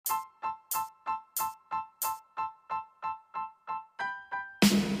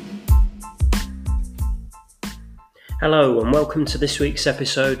Hello and welcome to this week's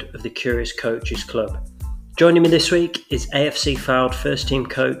episode of the Curious Coaches Club. Joining me this week is AFC Fylde first team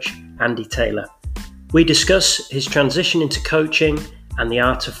coach Andy Taylor. We discuss his transition into coaching and the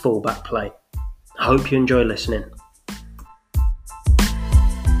art of fullback play. I hope you enjoy listening.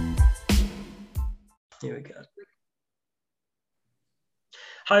 Here we go.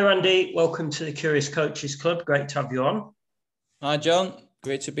 Hi Andy, welcome to the Curious Coaches Club. Great to have you on. Hi John,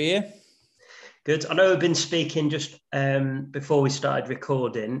 great to be here. Good. I know we've been speaking just before we started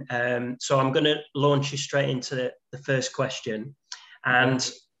recording, so I'm going to launch you straight into the first question.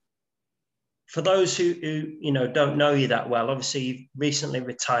 And for those who don't know you that well, obviously you've recently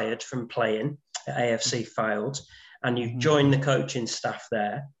retired from playing at AFC Fylde, and you've joined the coaching staff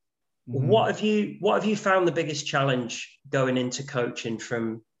there. What have you found the biggest challenge going into coaching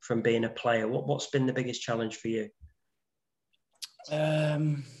from being a player? What's been the biggest challenge for you?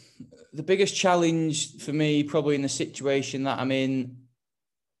 The biggest challenge for me, probably in the situation that I'm in,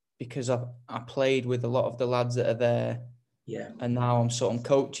 because I played with a lot of the lads that are there, and now I'm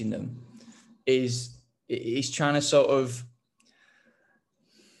coaching them, is trying to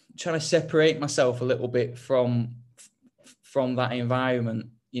separate myself a little bit from that environment,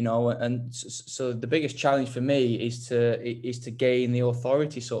 and so the biggest challenge for me is to gain the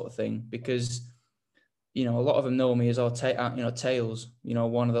authority sort of thing, because a lot of them know me as Tails,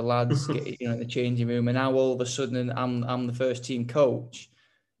 one of the lads, in the changing room, and now all of a sudden I'm the first team coach,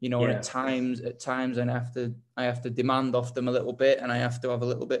 and at times I have to demand off them a little bit, and I have to have a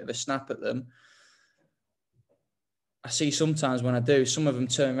little bit of a snap at them. I see sometimes when I do, some of them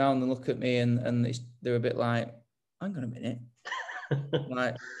turn around and look at me and they're a bit like, hang on a minute,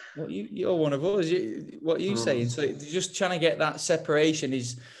 like, what, you're one of us, what are you saying? So just trying to get that separation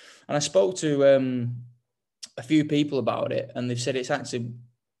is, and I spoke to a few people about it, and they've said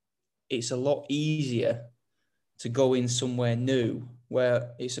it's a lot easier to go in somewhere new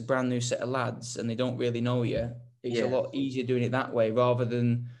where it's a brand new set of lads and they don't really know you. It's a lot easier doing it that way rather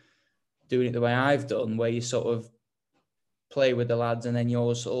than doing it the way I've done, where you sort of play with the lads and then you're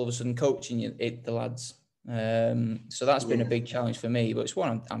all of a sudden coaching the lads. So that's been a big challenge for me, but it's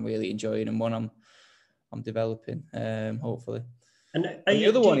one I'm really enjoying and one I'm developing, hopefully. And the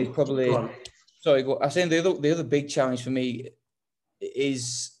other one is probably. Sorry, I was saying the other big challenge for me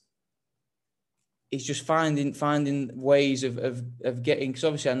is just finding ways of getting, because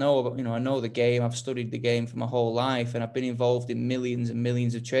obviously I know the game. I've studied the game for my whole life, and I've been involved in millions and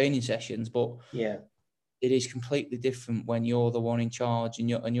millions of training sessions. But it is completely different when you're the one in charge and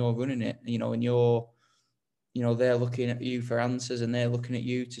you're running it. And they're looking at you for answers, and they're looking at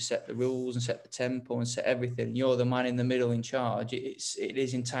you to set the rules and set the tempo and set everything. You're the man in the middle in charge. It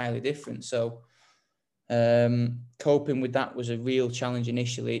is entirely different. So. Coping with that was a real challenge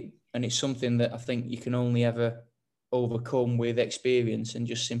initially, and it's something that I think you can only ever overcome with experience and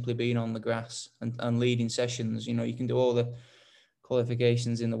just simply being on the grass and leading sessions. You can do all the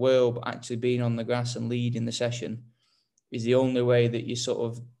qualifications in the world, but actually being on the grass and leading the session is the only way that you sort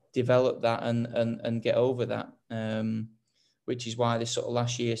of develop that and get over that, which is why this sort of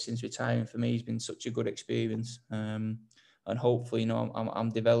last year since retiring for me has been such a good experience, and hopefully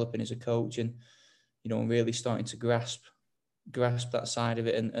I'm developing as a coach and I'm really starting to grasp that side of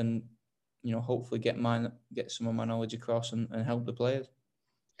it and hopefully get some of my knowledge across and help the players.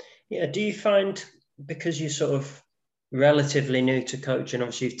 Yeah. Do you find, because you're sort of relatively new to coaching,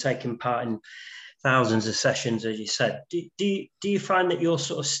 obviously you've taken part in thousands of sessions, as you said, do you find that you're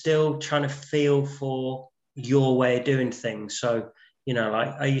sort of still trying to feel for your way of doing things? So,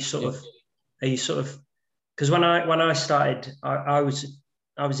 like, are you sort of, because when I started, I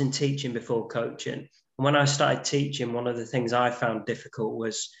was in teaching before coaching. And when I started teaching, one of the things I found difficult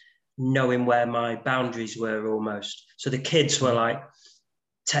was knowing where my boundaries were almost. So the kids were like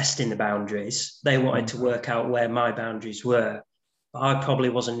testing the boundaries. They wanted to work out where my boundaries were. But I probably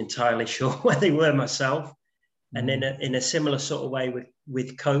wasn't entirely sure where they were myself. And in a similar sort of way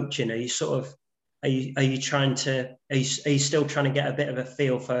with coaching, are you still trying to get a bit of a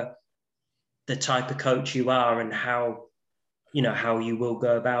feel for the type of coach you are and how you will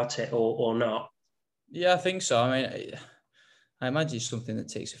go about it or not? Yeah, I think so. I mean, I imagine it's something that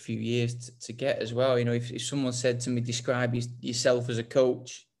takes a few years to get as well. If someone said to me, describe yourself as a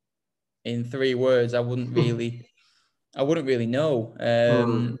coach in 3 words, I wouldn't really know.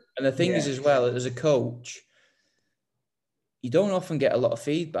 And the thing is as well, as a coach, you don't often get a lot of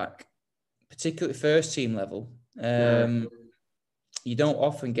feedback, particularly first team level. You don't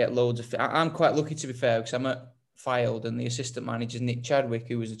often get loads of. I'm quite lucky, to be fair, because I'm at Fylde and the assistant manager is Nick Chadwick,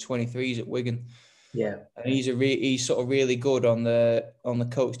 who was the 23s at Wigan. Yeah, and he's sort of really good on the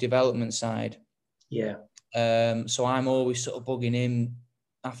coach development side. Yeah, So I'm always sort of bugging him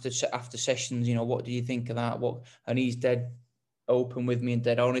after sessions. You know, what do you think of that? And he's dead open with me and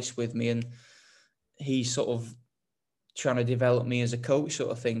dead honest with me, and he's sort of trying to develop me as a coach,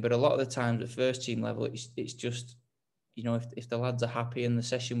 sort of thing. But a lot of the times at first team level, it's just, you know, if the lads are happy and the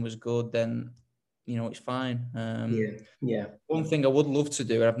session was good, then, you know, it's fine. Yeah. One thing I would love to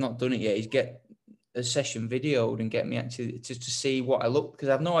do, and I've not done it yet, is get a session videoed and get me actually to see what I look, because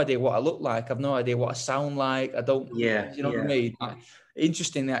I have no idea what I look like. I've no idea what I sound like. I don't, you know what I mean?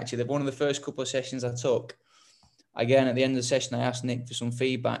 Interestingly, actually, that one of the first couple of sessions I took, again, at the end of the session, I asked Nick for some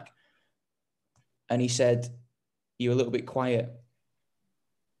feedback, and he said, "You're a little bit quiet."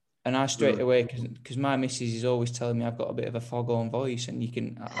 And I straight away, because my missus is always telling me I've got a bit of a foghorn voice, and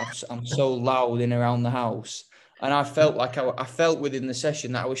I'm so loud in around the house. And I felt like I felt within the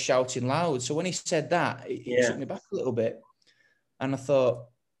session that I was shouting loud. So when he said that, it took me back a little bit. And I thought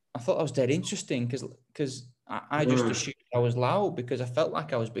that was dead interesting, because I just assumed I was loud because I felt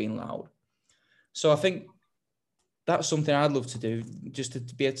like I was being loud. So I think that's something I'd love to do, just to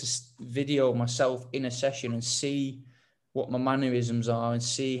be able to video myself in a session and see what my mannerisms are and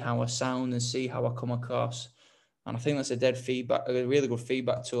see how I sound and see how I come across. And I think that's a really good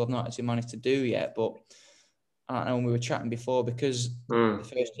feedback tool I've not actually managed to do yet. But I don't know, when we were chatting before, because the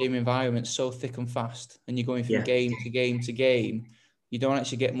first team environment's so thick and fast and you're going from game to game to game, you don't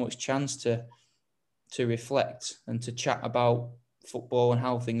actually get much chance to reflect and to chat about football and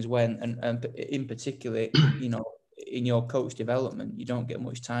how things went. And in particular, you know, in your coach development, you don't get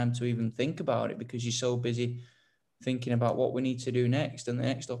much time to even think about it because you're so busy thinking about what we need to do next and the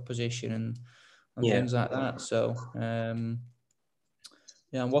next opposition and things like that. So,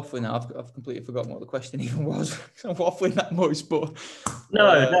 I'm waffling now. I've completely forgotten what the question even was. I'm waffling that much, but no,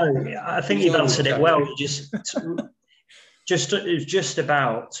 I think you've answered it well. You it was just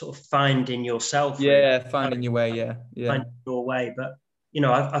about sort of finding yourself. Finding your way. Finding your way. But you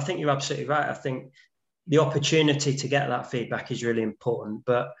know, I think you're absolutely right. I think the opportunity to get that feedback is really important.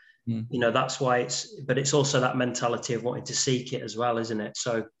 But you know, that's why it's also that mentality of wanting to seek it as well, isn't it?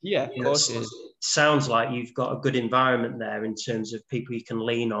 So of course it is. Sounds like you've got a good environment there in terms of people you can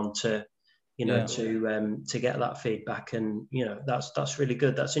lean on to, you know, to get that feedback. And you know, that's really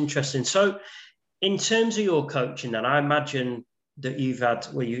good. That's interesting. So in terms of your coaching, then I imagine that you've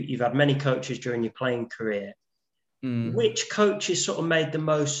had many coaches during your playing career. Which coaches sort of made the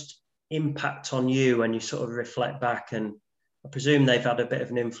most impact on you when you sort of reflect back? And I presume they've had a bit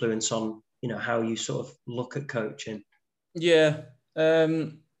of an influence on, you know, how you sort of look at coaching. Like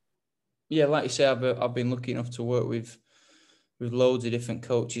you say, I've been lucky enough to work with loads of different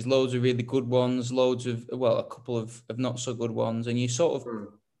coaches, loads of really good ones, a couple of not so good ones, and you sort of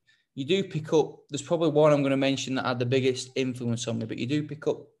you do pick up. There's probably one I'm going to mention that had the biggest influence on me, but you do pick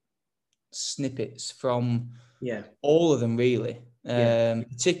up snippets from all of them, really.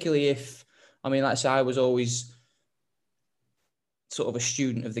 Particularly if, I mean, like I say, I was always sort of a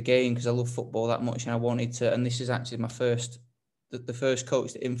student of the game because I love football that much, and I wanted to. And this is actually my first, the first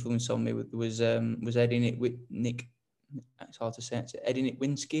coach that influenced on me was Eddie Nick. It's hard to say. It's Eddie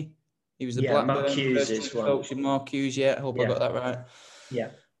Nitwinski. He was the Blackburn first coach in Mark Hughes. I hope I got that right. Yeah.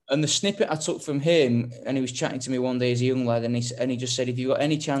 And the snippet I took from him, and he was chatting to me one day as a young lad, and he just said, if you've got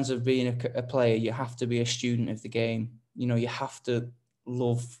any chance of being a player, you have to be a student of the game. You know, you have to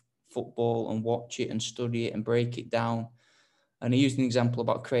love football and watch it and study it and break it down. And he used an example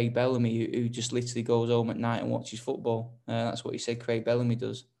about Craig Bellamy, who just literally goes home at night and watches football. That's what he said Craig Bellamy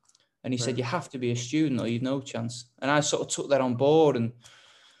does. And he said, you have to be a student or you've no chance. And I sort of took that on board. And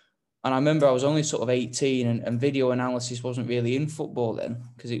I remember I was only sort of 18 and video analysis wasn't really in football then,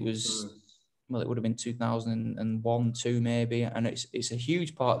 because it was, it would have been 2001, 2 maybe. And it's a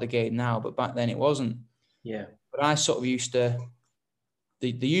huge part of the game now, but back then it wasn't. Yeah. But I sort of used to,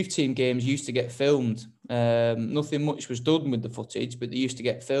 the youth team games used to get filmed. Nothing much was done with the footage, but they used to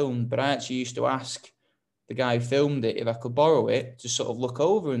get filmed. But I actually used to ask the guy who filmed it if I could borrow it to sort of look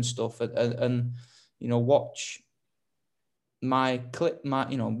over and stuff and you know, watch my clip,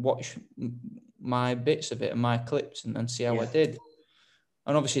 watch my bits of it and my clips and see how I did.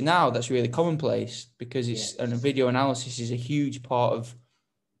 And obviously now that's really commonplace because and video analysis is a huge part of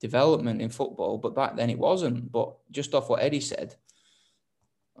development in football, but back then it wasn't. But just off what Eddie said,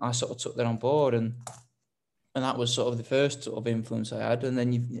 I sort of took that on board, and that was sort of the first sort of influence I had. And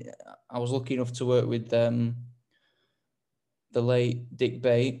then I was lucky enough to work with the late Dick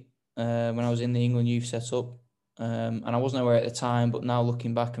Bate when I was in the England youth setup, and I wasn't aware at the time, but now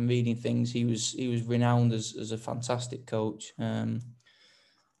looking back and reading things, he was renowned as a fantastic coach. And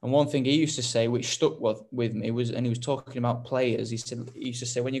one thing he used to say, which stuck with me, was, and he was talking about players. He used to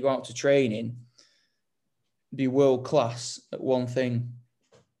say, when you go out to training, be world class at one thing.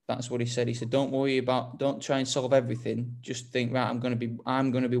 That's what he said. He said, don't try and solve everything. Just think, right, I'm going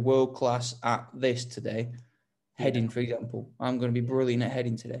to be world class at this today. Heading, for example. I'm going to be brilliant at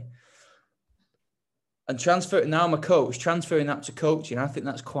heading today. And now I'm a coach, transferring that to coaching, I think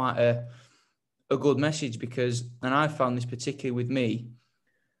that's quite a good message because, and I found this particularly with me,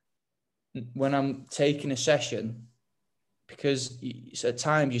 when I'm taking a session, because at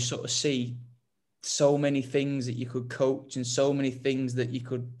times you sort of see so many things that you could coach and so many things that you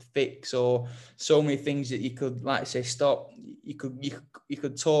could fix, or so many things that you could, like say, stop. You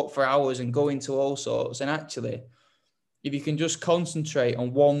could talk for hours and go into all sorts. And actually, if you can just concentrate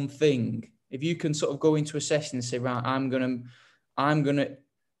on one thing, if you can sort of go into a session and say, right,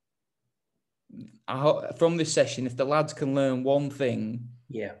 from this session, if the lads can learn one thing,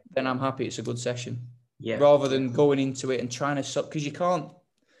 then I'm happy it's a good session. Rather than going into it and trying to, because you can't,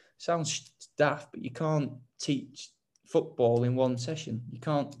 sounds daft, but you can't teach football in one session. You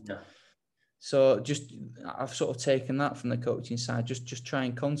can't. No. So I've sort of taken that from the coaching side. Just try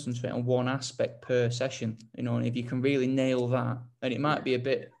and concentrate on one aspect per session. You know, and if you can really nail that, and it might be a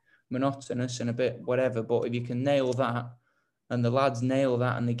bit monotonous and a bit whatever, but if you can nail that, and the lads nail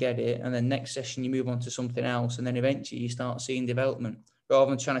that and they get it, and then next session you move on to something else, and then eventually you start seeing development rather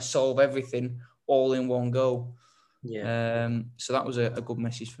than trying to solve everything all in one go. So that was a good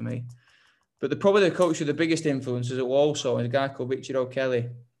message for me. But probably the coach with the biggest influences at Walsall is a guy called Richard O'Kelly.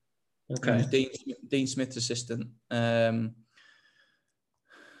 Okay. He was Dean Smith's assistant. And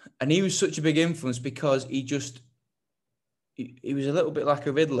he was such a big influence because he was a little bit like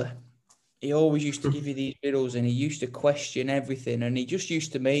a riddler. He always used to give you these riddles and he used to question everything and he just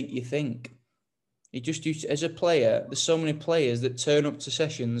used to make you think. He just used to, as a player, there's so many players that turn up to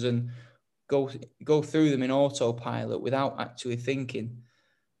sessions and go through them in autopilot without actually thinking.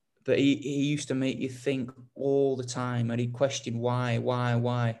 But he used to make you think all the time and he'd question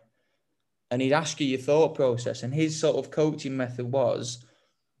why. And he'd ask you your thought process. And his sort of coaching method was,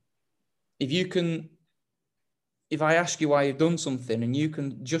 if I ask you why you've done something and you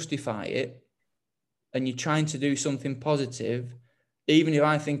can justify it and you're trying to do something positive, even if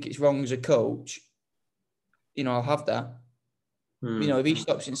I think it's wrong as a coach, you know, I'll have that. You know, if he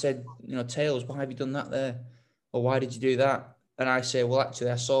stops and said, you know, Tails, why have you done that there? Or why did you do that? And I say, well, actually,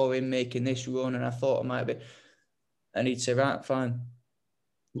 I saw him making this run and I thought I might be. And he'd say, right, fine.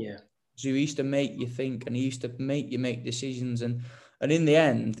 Yeah. So he used to make you think and he used to make you make decisions. And in the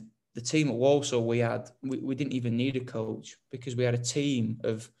end, the team at Walsall we didn't even need a coach because we had a team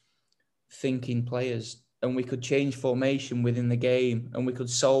of thinking players and we could change formation within the game and we could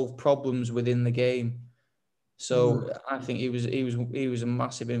solve problems within the game. So I think he was a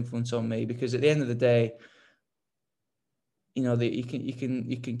massive influence on me because at the end of the day, you know, you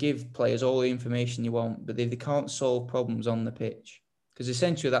can give players all the information you want, but they can't solve problems on the pitch because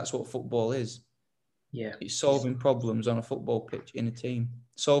essentially that's what football is. Yeah, it's solving problems on a football pitch in a team,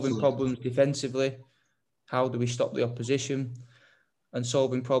 solving problems defensively. How do we stop the opposition? And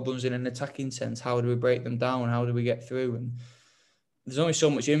solving problems in an attacking sense. How do we break them down? How do we get through? And there's only so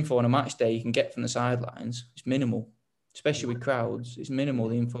much info on a match day you can get from the sidelines. It's minimal, especially with crowds. It's minimal,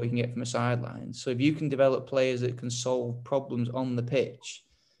 the info you can get from the sidelines. So if you can develop players that can solve problems on the pitch,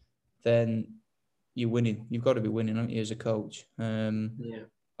 then you're winning. You've got to be winning, haven't you, as a coach? And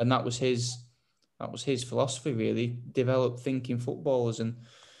that was his philosophy, really. Develop thinking footballers and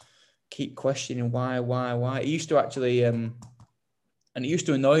keep questioning why. He used to actually, and it used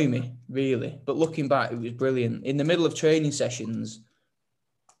to annoy me, really. But looking back, it was brilliant. In the middle of training sessions,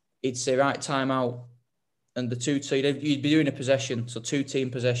 he'd say, right, time out. And you'd be doing a possession, so 2-team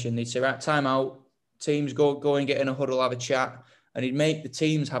possession. He'd say, right, time out. Teams go and get in a huddle, have a chat. And he'd make the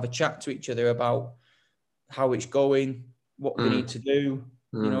teams have a chat to each other about how it's going, what they need to do.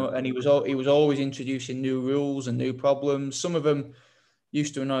 You know, and he was always introducing new rules and new problems. Some of them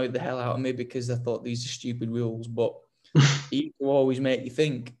used to annoy the hell out of me because I thought these are stupid rules, but he used to always make you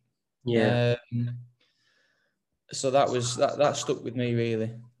think. Yeah. So that stuck with me,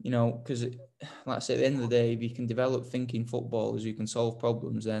 really. You know, because like I say, at the end of the day, if you can develop thinking footballers who can solve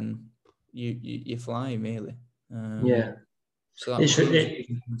problems, then you're flying, really. So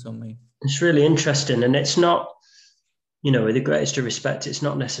that was on me. It's really interesting, and it's not, you know, with the greatest of respect, it's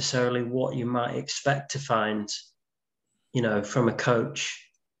not necessarily what you might expect to find, you know, from a coach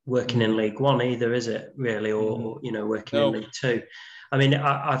working in League One either, is it, really? Or you know, working in League Two. I mean,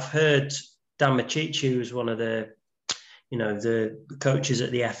 I've heard Dan Machichi, who's one of the, you know, the coaches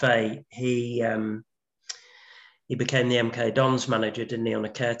at the FA, he became the MK Dons manager, didn't he, on a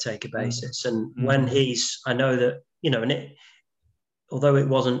caretaker basis? And when I know that, you know, and although it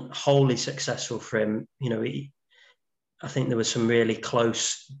wasn't wholly successful for him, I think there were some really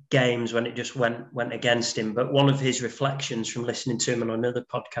close games when it just went against him. But one of his reflections from listening to him on another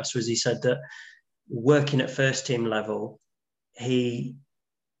podcast was he said that working at first team level, he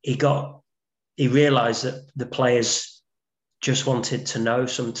realised that the players just wanted to know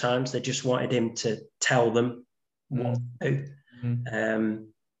sometimes. They just wanted him to tell them what to do.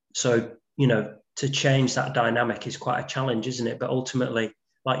 So, to change that dynamic is quite a challenge, isn't it? But ultimately,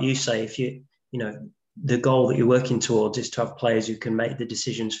 like you say, if the goal that you're working towards is to have players who can make the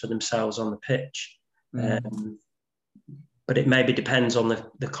decisions for themselves on the pitch. But it maybe depends on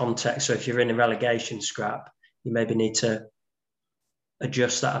the context. So if you're in a relegation scrap, you maybe need to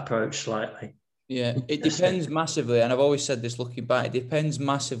adjust that approach slightly. Yeah, it depends massively. And I've always said this looking back, it depends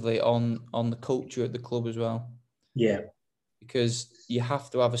massively on the culture at the club as well. Yeah. Because you have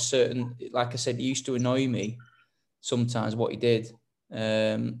to have a certain, like I said, it used to annoy me sometimes what he did.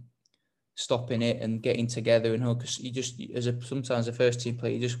 Stopping it and getting together, and because you just, sometimes a first team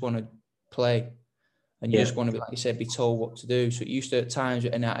player, you just want to play, and you just want to be, like you said, be told what to do. So it used to at times,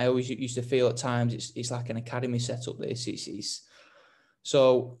 and I always used to feel at times it's like an academy setup.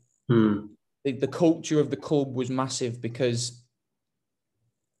 So the culture of the club was massive, because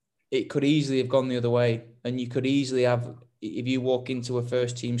it could easily have gone the other way, and you could easily have, if you walk into a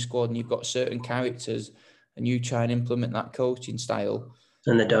first team squad and you've got certain characters and you try and implement that coaching style,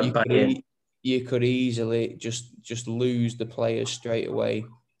 and they don't buy in, you could easily just lose the players straight away.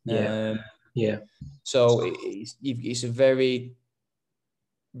 So it's a very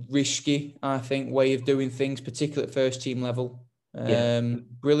risky, I think, way of doing things, particularly at first team level.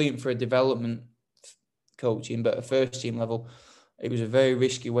 Brilliant for a development coaching, but at first team level, it was a very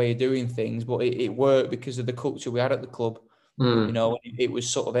risky way of doing things. But it worked because of the culture we had at the club. It was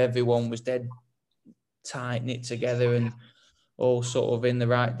sort of, everyone was dead tight knit together and all sort of in the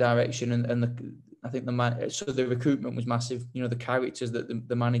right direction, and I think the recruitment was massive. The characters that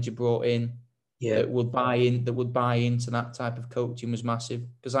the manager brought in that would buy into that type of coaching was massive.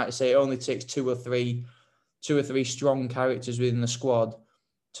 Because, like I say, it only takes two or three strong characters within the squad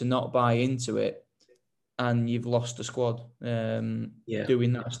to not buy into it, and you've lost the squad doing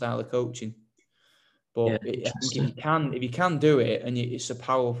that style of coaching. But I think if you can do it, and it's a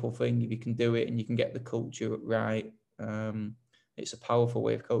powerful thing if you can do it and you can get the culture right. It's a powerful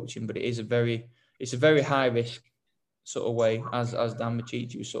way of coaching, but it's a very high risk sort of way, as Dan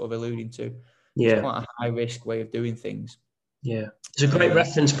Machici was sort of alluding to. It's quite a high risk way of doing things. Yeah, it's a great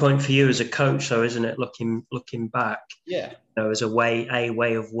reference point for you as a coach, though, isn't it? Looking back, as a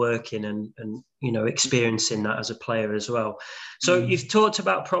way of working and experiencing that as a player as well. So you've talked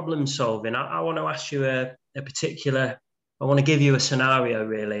about problem solving. I want to ask you a particular. I want to give you a scenario,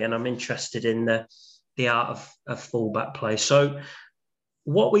 really, and I'm interested in the art of fullback play. So,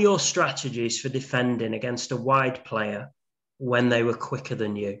 what were your strategies for defending against a wide player when they were quicker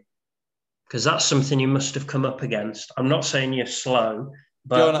than you? Because that's something you must have come up against. I'm not saying you're slow,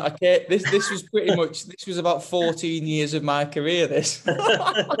 but John, this was pretty much, this was about 14 years of my career, this.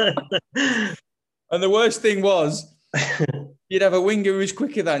 And the worst thing was, you'd have a winger who's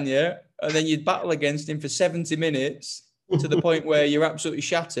quicker than you, and then you'd battle against him for 70 minutes to the point where you're absolutely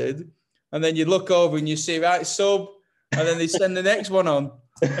shattered. And then you look over and you see, right, sub, and then they send the next one on.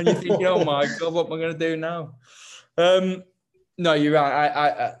 And you're thinking, oh my God, what am I going to do now? No, you're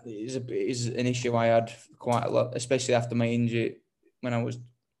right. It's an issue I had quite a lot, especially after my injury when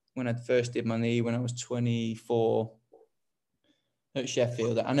I first did my knee when I was 24 at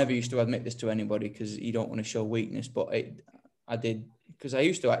Sheffield. I never used to admit this to anybody because you don't want to show weakness, but I did, because I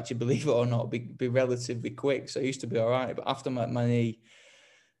used to actually, believe it or not, be relatively quick. So I used to be all right. But after my knee,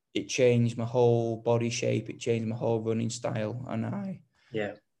 it changed my whole body shape. It changed my whole running style. And I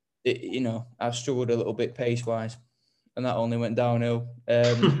struggled a little bit pace-wise. And that only went downhill.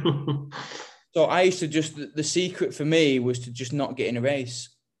 So I used to the secret for me was to just not get in a race,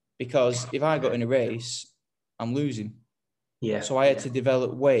 because if I got in a race, I'm losing. So I had to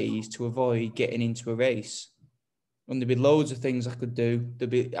develop ways to avoid getting into a race. And there'd be loads of things I could do.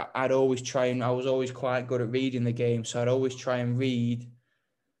 I was always quite good at reading the game. So I'd always try and read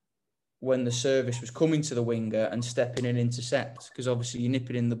when the service was coming to the winger and stepping in intercept, because obviously you nip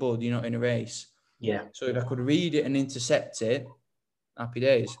it in the bud, you're not in a race. So if I could read it and intercept it, happy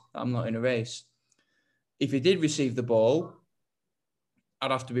days. I'm not in a race. If he did receive the ball, I'd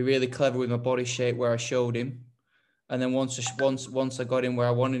have to be really clever with my body shape where I showed him. And then once I got him where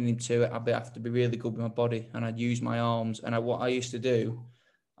I wanted him to, I'd have to be really good with my body, and I'd use my arms. And what I used to do,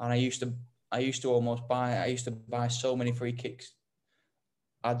 and I used to buy so many free kicks.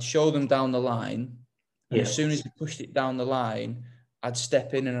 I'd show them down the line, and as soon as he pushed it down the line, I'd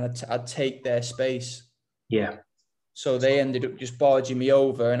step in and I'd take their space. Yeah. So they ended up just barging me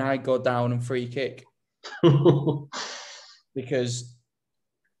over, and I'd go down and free kick. Because,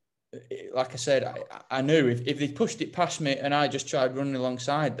 like I said, I knew if they pushed it past me and I just tried running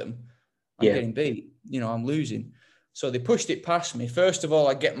alongside them, I'm getting beat. I'm losing. So they pushed it past me. First of all,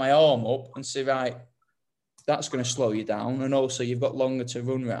 I get my arm up and say, right, that's going to slow you down. And also you've got longer to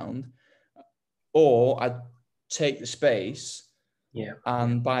run round. Or I'd take the space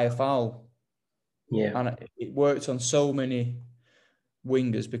and buy a foul. Yeah. And it worked on so many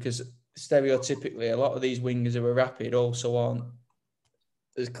wingers, because stereotypically a lot of these wingers who are rapid also aren't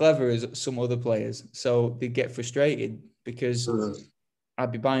as clever as some other players. So they get frustrated because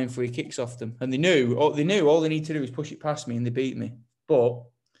I'd be buying free kicks off them. And they knew all they need to do was push it past me and they beat me. But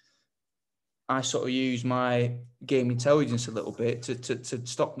I sort of used my game intelligence a little bit to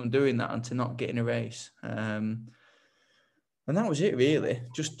stop them doing that and to not get in a race. And that was it, really.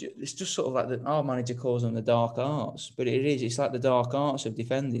 It's just sort of like our manager calls them the dark arts, but it's like the dark arts of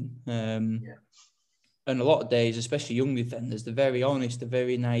defending. And a lot of days, especially young defenders, they're very honest, they're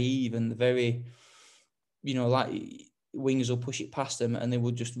very naive, and they're very, like wingers will push it past them and they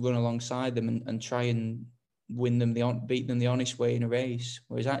will just run alongside them and try and beat them the honest way in a race.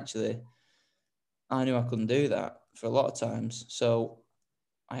 Whereas actually, I knew I couldn't do that for a lot of times. So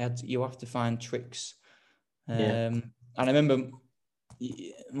you have to find tricks. And I remember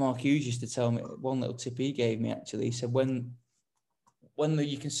Mark Hughes used to tell me one little tip he gave me, actually. He said, when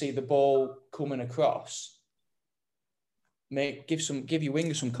you can see the ball coming across, give your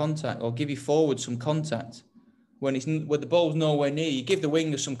winger some contact, or give your forward some contact. When the ball's nowhere near, you give the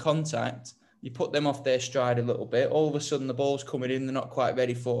winger some contact, you put them off their stride a little bit. All of a sudden, the ball's coming in, they're not quite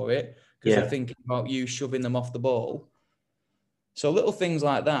ready for it because they're thinking about you shoving them off the ball. So little things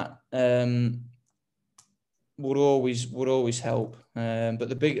like that would always help.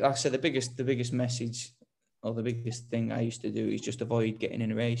 But like I said, the biggest message, or the biggest thing I used to do is just avoid getting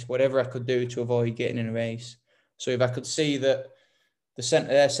in a race. Whatever I could do to avoid getting in a race. So if I could see that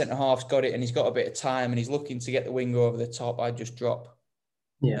their centre half's got it and he's got a bit of time and he's looking to get the winger over the top, I'd just drop.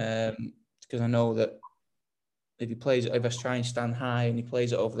 Because I know that if I try and stand high and he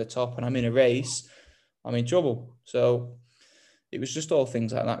plays it over the top and I'm in a race, I'm in trouble. So it was just all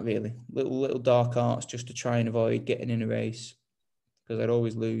things like that, really. Little dark arts just to try and avoid getting in a race, because I'd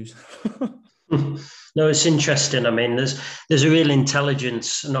always lose. No, it's interesting. I mean, there's a real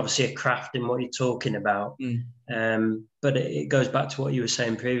intelligence and obviously a craft in what you're talking about. But it goes back to what you were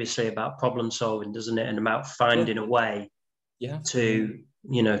saying previously about problem solving, doesn't it? And about finding a way to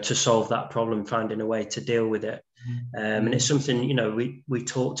solve that problem, finding a way to deal with it. And it's something, we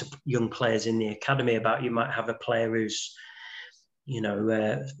talk to young players in the academy about. You might have a player who's,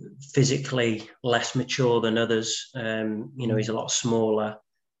 physically less mature than others. He's a lot smaller.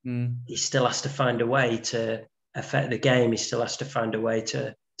 He still has to find a way to affect the game. He still has to find a way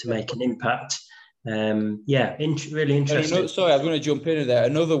to make an impact. Really interesting. Sorry, I'm going to jump into there.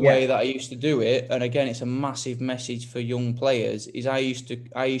 Another way that I used to do it, and again, it's a massive message for young players, is I used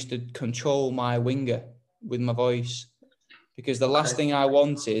to control my winger with my voice, because the last thing I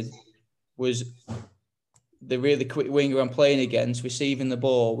wanted was the really quick winger I'm playing against receiving the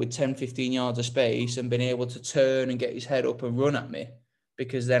ball with 10, 15 yards of space and being able to turn and get his head up and run at me,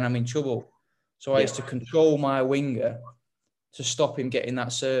 because then I'm in trouble. So I used to control my winger to stop him getting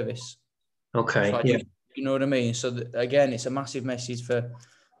that service. Okay. So you know what I mean? So again, it's a massive message for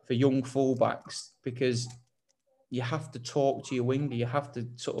young fullbacks, because you have to talk to your winger. You have to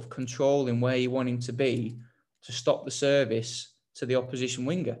sort of control him where you want him to be to stop the service to the opposition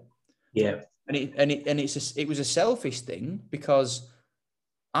winger. Yeah. It was a selfish thing, because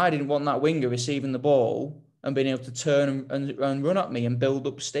I didn't want that winger receiving the ball and being able to turn and run at me and build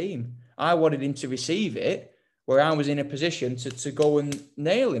up steam. I wanted him to receive it where I was in a position to go and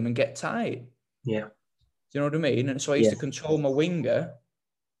nail him and get tight. Yeah. Do you know what I mean? And so I used to control my winger.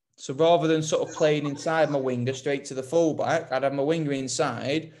 So rather than sort of playing inside my winger straight to the fullback, I'd have my winger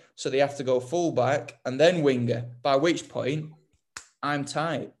inside, so they have to go fullback and then winger, by which point I'm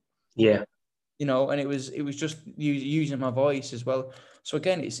tight. Yeah. And it was just using my voice as well. So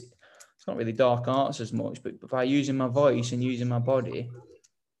again, it's not really dark arts as much, but by using my voice and using my body,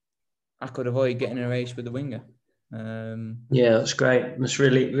 I could avoid getting in a race with the winger. That's great. That's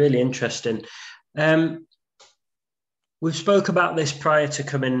really, really interesting. We've spoke about this prior to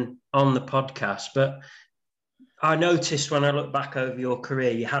coming on the podcast, but I noticed when I look back over your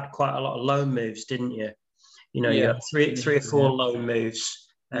career, you had quite a lot of loan moves, didn't you? You had three or four loan moves,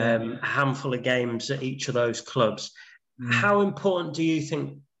 a handful of games at each of those clubs. How important do you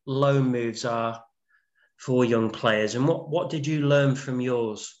think loan moves are for young players, and what did you learn from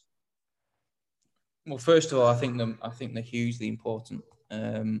yours? Well, first of all, I think they're hugely important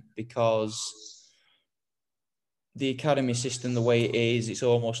because the academy system, the way it is, it's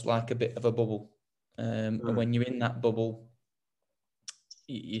almost like a bit of a bubble. And when you're in that bubble,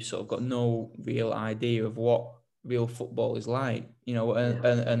 you sort of got no real idea of what real football is like,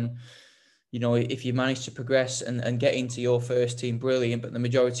 and if you manage to progress and get into your first team, brilliant, but the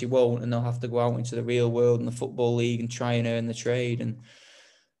majority won't, and they'll have to go out into the real world and the football league and try and earn the trade. And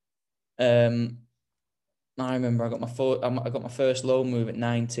I remember I got my first loan move at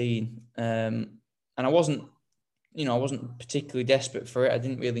 19, and I wasn't particularly desperate for it. I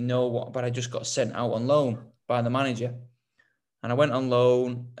didn't really know what, but I just got sent out on loan by the manager, and I went on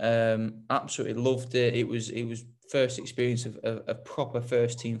loan. Absolutely loved it. It was first experience of proper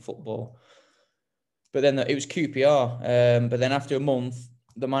first team football. But then it was QPR. But then after a month,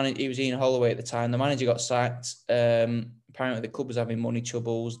 the manager, it was Ian Holloway at the time, the manager got sacked. Apparently the club was having money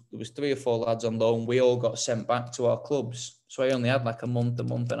troubles. There was 3 or 4 lads on loan. We all got sent back to our clubs. So I only had like a month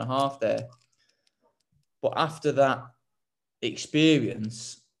and a half there. But after that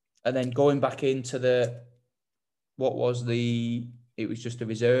experience, and then going back into it was just the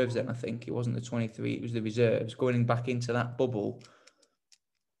reserves then, I think. It wasn't the 23, it was the reserves. Going back into that bubble,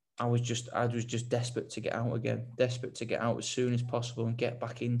 I was just desperate to get out again, desperate to get out as soon as possible and get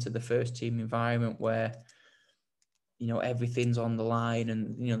back into the first team environment where, everything's on the line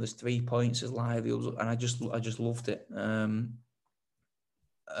and, there's 3 points as lively, and I just loved it. And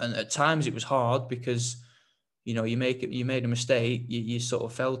at times it was hard because, you made a mistake, you sort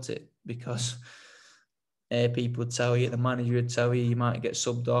of felt it because people would tell you, the manager would tell you might get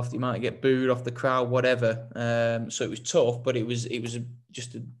subbed off, you might get booed off the crowd, whatever. So it was tough, but it was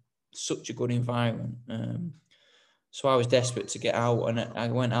just such a good environment. So I was desperate to get out, and I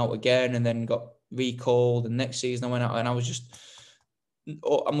went out again, and then got recalled. And next season I went out, and I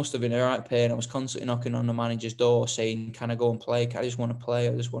must have been in the right pain. I was constantly knocking on the manager's door, saying, "Can I go and play? I just want to play.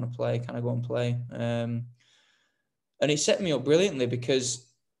 I just want to play. Can I go and play?" And it set me up brilliantly because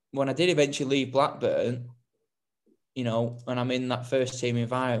when I did eventually leave Blackburn, and I'm in that first team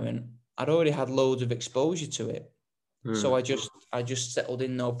environment, I'd already had loads of exposure to it. So I just settled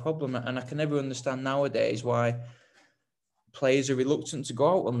in, no problem. And I can never understand nowadays why players are reluctant to go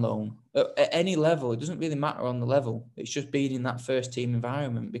out on loan at any level. It doesn't really matter on the level. It's just being in that first team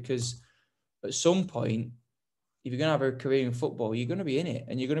environment, because at some point, if you're going to have a career in football, you're going to be in it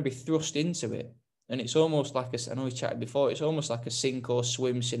and you're going to be thrust into it. And it's almost like I know we chatted before, it's almost like a sink or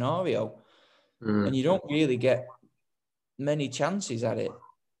swim scenario. And you don't really get many chances at it.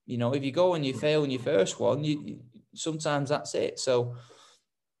 If you go and you fail in your first one, sometimes that's it. So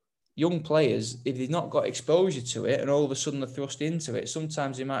young players, if they've not got exposure to it and all of a sudden they're thrust into it,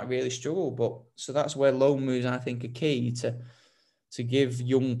 sometimes they might really struggle. But so that's where loan moves, I think, are key to give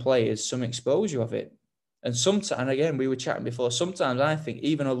young players some exposure of it. And sometimes, and again, we were chatting before, sometimes I think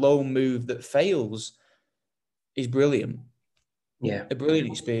even a loan move that fails is brilliant. Yeah. A brilliant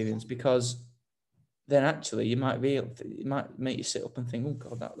experience, because then actually it might make you sit up and think, oh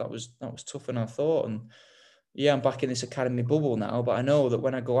God, that was tougher than I thought. And yeah, I'm back in this academy bubble now, but I know that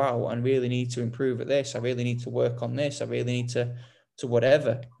when I go out and really need to improve at this, I really need to work on this, I really need to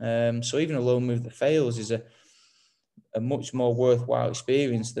whatever. So even a loan move that fails is a much more worthwhile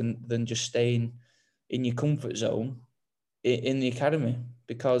experience than just staying in your comfort zone in the academy,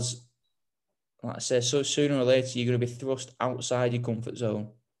 because like I said, so sooner or later you're going to be thrust outside your comfort zone,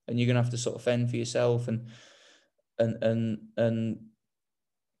 and you're going to have to sort of fend for yourself and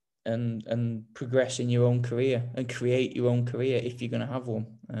progress in your own career and create your own career if you're going to have one.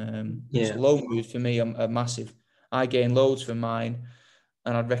 So loan moves for me are massive. I gain loads from mine,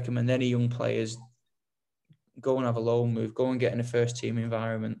 and I'd recommend any young players go and have a loan move, go and get in a first team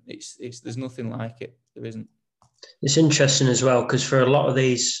environment. It's there's nothing like it. There isn't. It's interesting as well, because for a lot of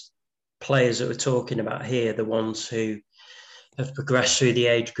these players that we're talking about here, the ones who have progressed through the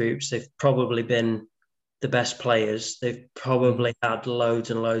age groups, they've probably been the best players. They've probably had loads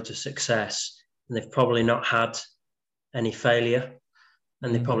and loads of success, and they've probably not had any failure.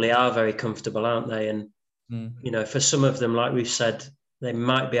 And they probably are very comfortable, aren't they? And, for some of them, like we've said, they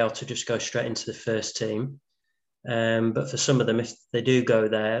might be able to just go straight into the first team. But for some of them, if they do go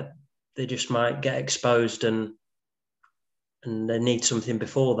there, they just might get exposed, and they need something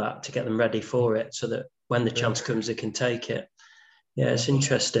before that to get them ready for it, so that when the chance comes, they can take it. Yeah, it's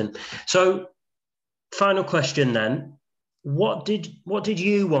interesting. So, final question then: what did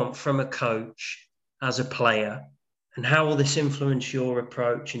you want from a coach as a player, and how will this influence your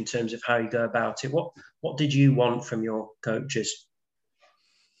approach in terms of how you go about it? What did you want from your coaches?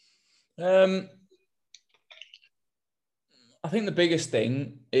 I think the biggest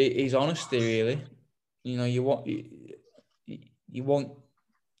thing is honesty, really. You know, you want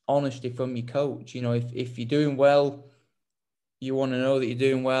honesty from your coach. You know, if you're doing well, you want to know that you're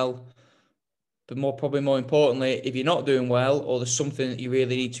doing well. But probably more importantly, if you're not doing well or there's something that you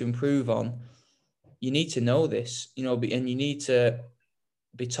really need to improve on, you need to know this, you know, and you need to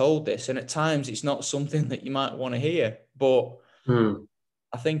be told this. And at times it's not something that you might want to hear. But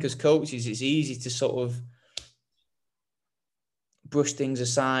I think as coaches, it's easy to sort of brush things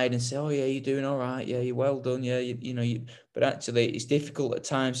aside and say, oh yeah, you're doing all right. Yeah, you're well done. Yeah, but actually it's difficult at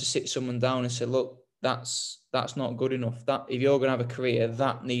times to sit someone down and say, look, that's not good enough. That if you're going to have a career,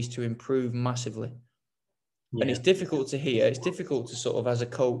 that needs to improve massively. Yeah. And it's difficult to hear. It's difficult to sort of, as a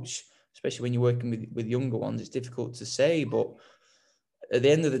coach, especially when you're working with younger ones, it's difficult to say, but at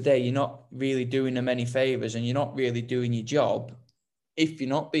the end of the day, you're not really doing them any favors and you're not really doing your job if you're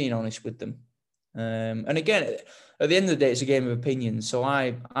not being honest with them. And again, at the end of the day, it's a game of opinions. So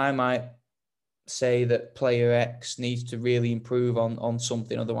I might say that player X needs to really improve on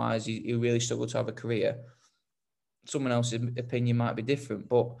something. Otherwise, he really struggle to have a career. Someone else's opinion might be different,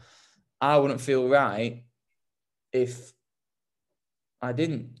 but I wouldn't feel right if I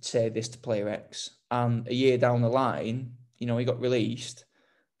didn't say this to player X and a year down the line, you know, he got released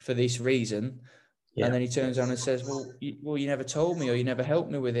for this reason. Yeah. And then he turns around and says, well, you never told me, or you never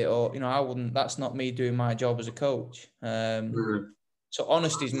helped me with it, or, you know, that's not me doing my job as a coach. So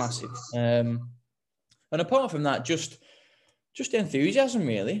honesty is massive. And apart from that, just enthusiasm,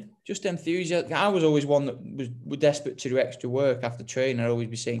 really. Just enthusiasm. I was always one that was desperate to do extra work after training. I'd always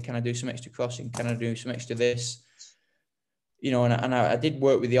be saying, can I do some extra crossing? Can I do some extra this? You know, and I did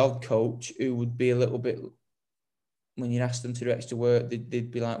work with the odd coach who would be a little bit, when you'd ask them to do extra work, they'd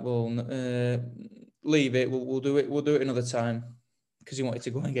be like, well, leave it. We'll do it another time, because he wanted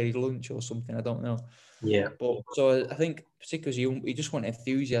to go and get his lunch or something. I don't know. Yeah. But so I think, particularly you just want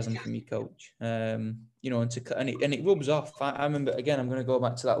enthusiasm from your coach. You know, and it rubs off. I remember, again, I'm going to go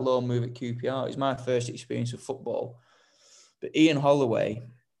back to that loan move at QPR. It's my first experience with football. But Ian Holloway,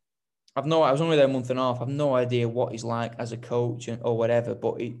 I was only there a month and a half. I've no idea what he's like as a coach or whatever.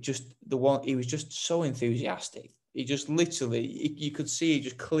 But he was just so enthusiastic. He just literally, you could see he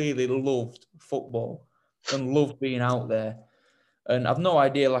just clearly loved football and loved being out there. And I've no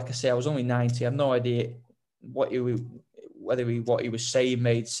idea, like I say, I was only 90. I've no idea whether what he was saying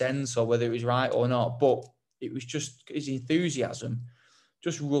made sense or whether it was right or not. But it was just his enthusiasm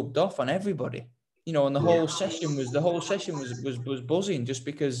just rubbed off on everybody, you know. And the whole session was buzzing, just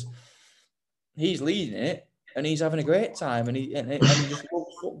because he's leading it and he's having a great time, and he just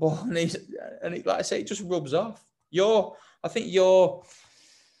loves football, and like I say, it just rubs off. I think your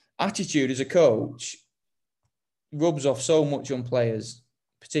attitude as a coach rubs off so much on players,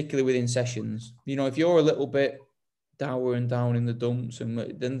 particularly within sessions. You know, if you're a little bit dour and down in the dumps,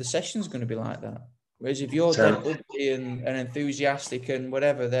 then the session's going to be like that. Whereas if you're dead uppy and enthusiastic and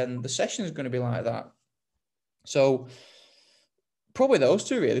whatever, then the session's going to be like that. So probably those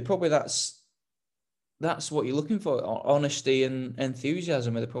two, really. Probably that's what you're looking for. Honesty and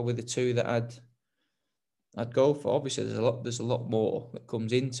enthusiasm are probably the two that I'd go for. Obviously, there's a lot more that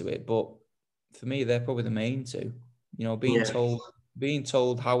comes into it, but for me, they're probably the main two. You know, being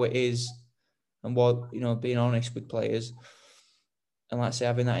told how it is, and what, you know, being honest with players, and like I say,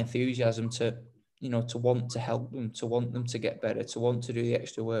 having that enthusiasm to, you know, to want to help them, to want them to get better, to want to do the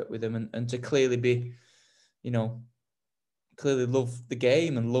extra work with them, and to clearly be, you know, clearly love the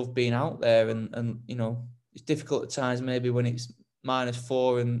game and love being out there, and you know, it's difficult at times maybe when it's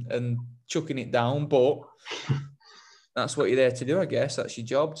 -4 and chucking it down, but that's what you're there to do, I guess. That's your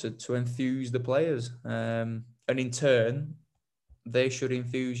job, to enthuse the players, and in turn, they should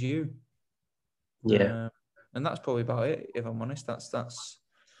enthuse you. Yeah, and that's probably about it. If I'm honest, that's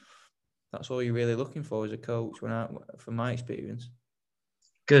all you're really looking for as a coach. From my experience.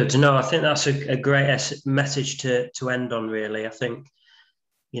 Good. No, I think that's a great message to end on. Really, I think,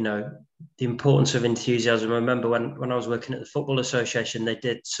 you know, the importance of enthusiasm. I remember when I was working at the Football Association, they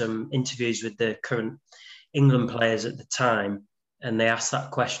did some interviews with the current England players at the time, and they asked that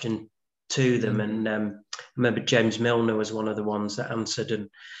question to them. And I remember James Milner was one of the ones that answered, and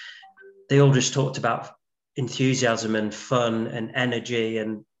they all just talked about enthusiasm and fun and energy,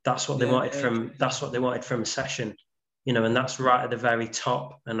 and that's what they wanted from a session, you know, and that's right at the very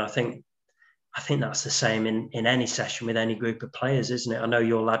top. And I think that's the same in any session with any group of players, isn't it? I know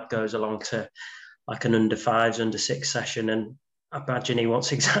your lad goes along to like an under-5s, under-6 session, and I imagine he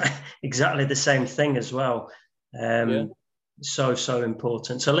wants exactly the same thing as well. So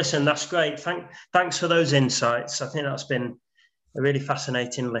important. So listen, that's great. Thanks for those insights. I think that's been a really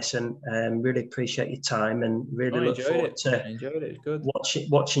fascinating listen. Really appreciate your time, and really look forward to It's good.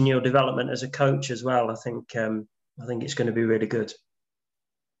 watching your development as a coach as well. I think it's going to be really good.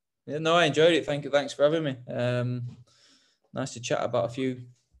 Yeah, no, I enjoyed it. Thanks for having me. Nice to chat about a few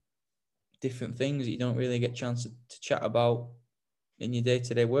different things that you don't really get a chance to chat about in your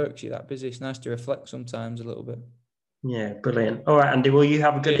day-to-day work. You're that busy. It's nice to reflect sometimes a little bit. Yeah, brilliant. All right, Andy. Well, you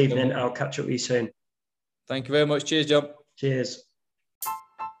have a good evening. I'll catch up with you soon. Thank you very much. Cheers, John. Cheers.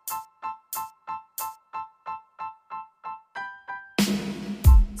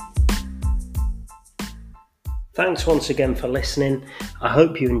 Thanks once again for listening. I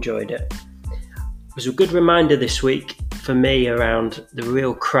hope you enjoyed it. It was a good reminder this week for me around the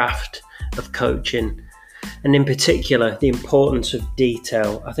real craft of coaching, and in particular the importance of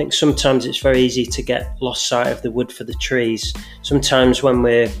detail. I think sometimes it's very easy to get lost sight of the wood for the trees. Sometimes when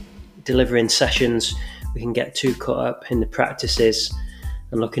we're delivering sessions, we can get too caught up in the practices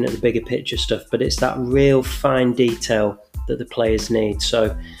and looking at the bigger picture stuff, but it's that real fine detail that the players need.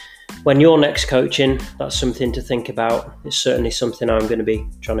 So when you're next coaching, that's something to think about. It's certainly something I'm going to be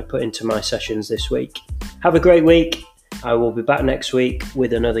trying to put into my sessions this week. Have a great week. I will be back next week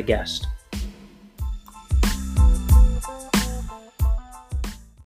with another guest.